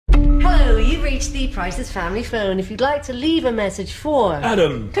HD prices family phone if you'd like to leave a message for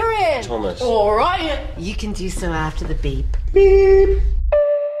Adam, Corinne, Thomas, or Ryan. You can do so after the beep. beep.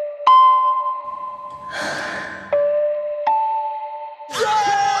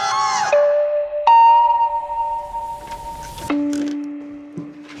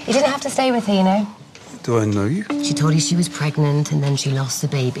 You didn't have to stay with her, you know. Do I know you? She told you she was pregnant and then she lost the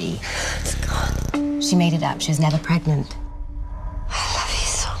baby. It's gone. She made it up. She was never pregnant. I love you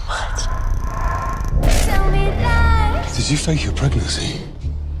so much. Tell me lies. Did you fake your pregnancy?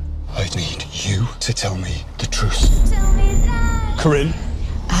 I need you to tell me the truth. Tell me lies. Corinne?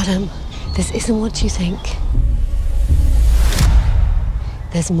 Adam, this isn't what you think.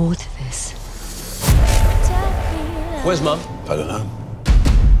 There's more to this. Where's Mum? I don't know.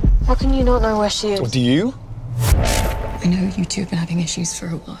 How can you not know where she is? What do you? I know you two have been having issues for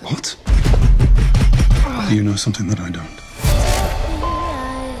a while. What? Do you know something that I don't?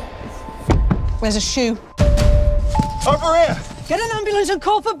 Where's a shoe? Over here! Get an ambulance and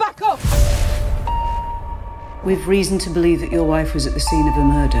call for backup! We've reason to believe that your wife was at the scene of a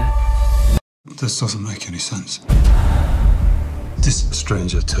murder. This doesn't make any sense. This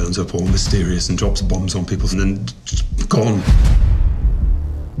stranger turns up all mysterious and drops bombs on people and then just gone.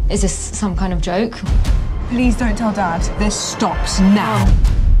 Is this some kind of joke? Please don't tell Dad. This stops now.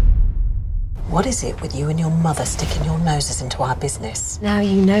 What is it with you and your mother sticking your noses into our business? Now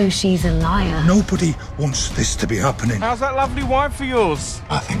you know she's a liar. Nobody wants this to be happening. How's that lovely wife of yours?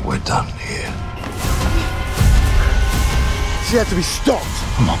 I think we're done here. She had to be stopped.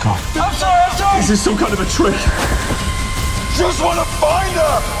 Oh my God. I'm sorry! Is this some kind of a trick? Just want to find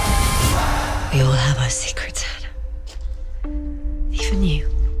her! We all have our secrets, Adam. Even you.